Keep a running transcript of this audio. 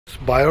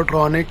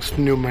Biotronix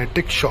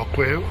pneumatic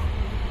shockwave.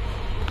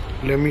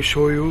 Let me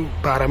show you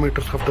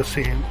parameters of the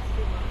same.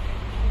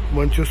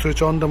 Once you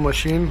switch on the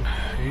machine,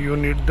 you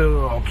need the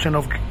option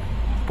of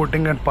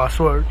putting a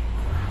password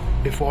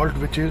default,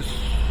 which is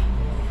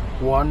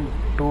 1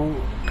 2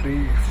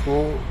 3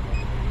 4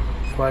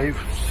 5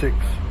 6.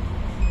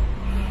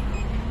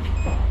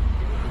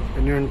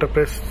 When you enter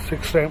press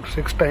 6 times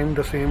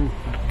the same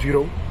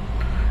 0,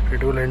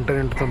 it will enter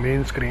into the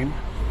main screen.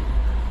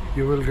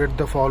 You will get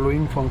the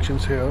following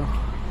functions here: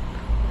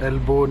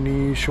 elbow,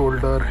 knee,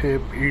 shoulder,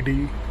 hip,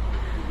 ED,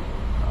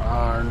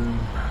 and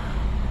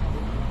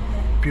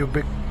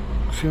pubic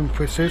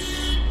symphysis,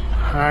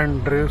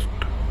 hand, wrist,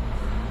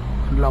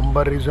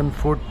 lumbar region,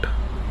 foot,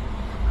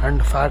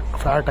 and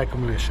fat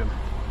accumulation.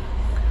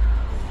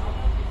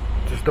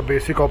 This is the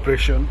basic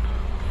operation.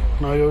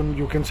 Now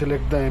you can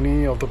select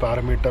any of the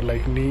parameter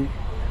like knee.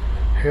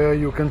 Here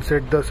you can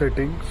set the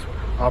settings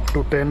up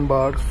to 10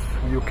 bars.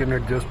 You can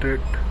adjust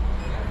it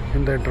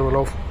in the interval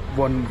of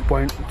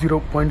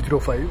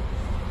 0.05.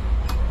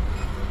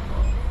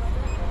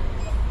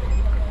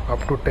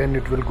 Up to 10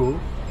 it will go.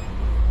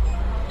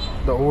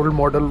 The old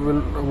model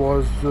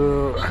was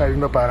having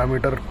the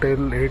parameter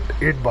till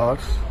 8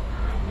 bars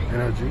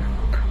energy.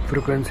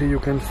 Frequency you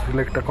can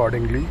select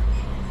accordingly.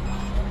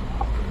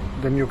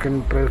 Then you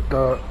can press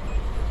the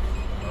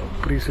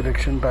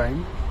pre-selection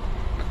time,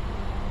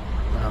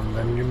 and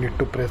then you need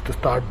to press the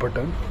start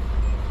button.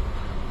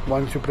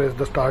 Once you press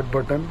the start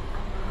button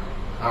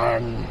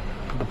and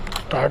the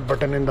start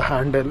button in the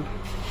handle,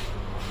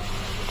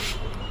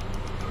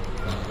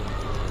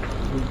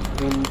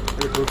 then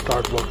it will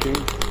start working.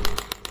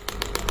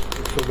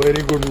 It's a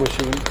very good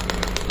machine.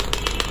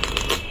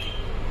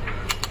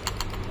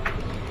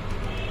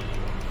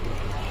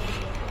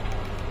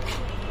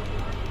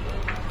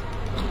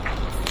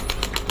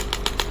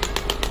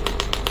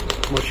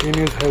 Machine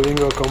is having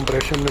a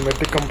compression,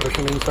 pneumatic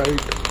compression inside,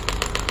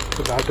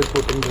 so that is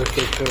putting the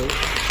structure.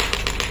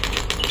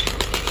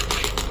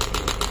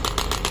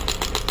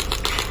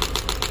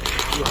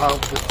 You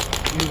have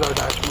these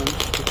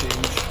attachments to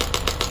change.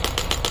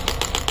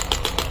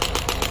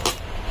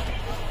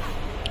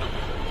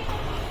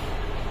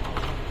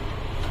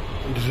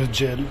 This is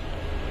gel.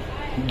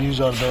 These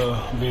are the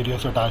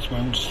various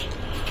attachments.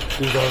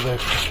 These are the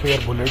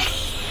spare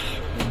bullets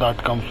that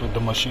comes with the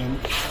machine.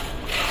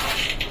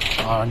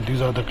 And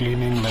these are the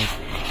cleaning, like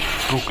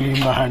to clean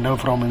the handle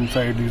from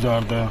inside. These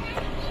are the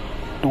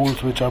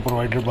tools which are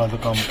provided by the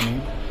company.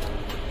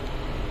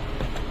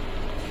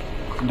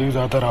 These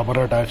are the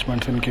rubber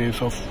attachments in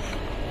case of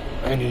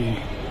any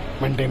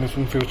maintenance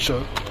in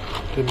future.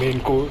 The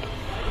main code,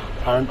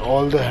 and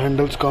all the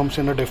handles comes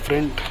in a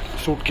different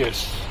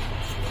suitcase.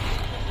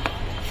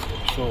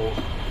 So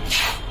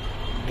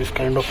this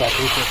kind of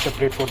packing is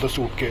separate for the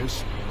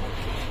suitcase.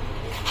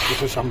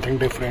 This is something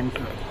different.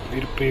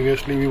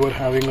 Previously we were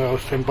having a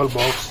simple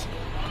box,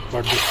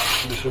 but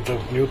this is the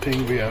new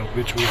thing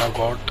which we have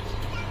got.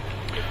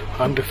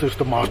 And this is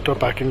the master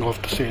packing of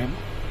the same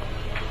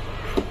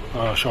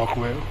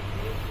Shockwave.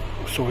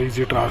 So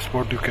easy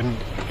transport, you can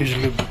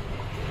easily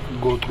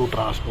go through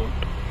transport.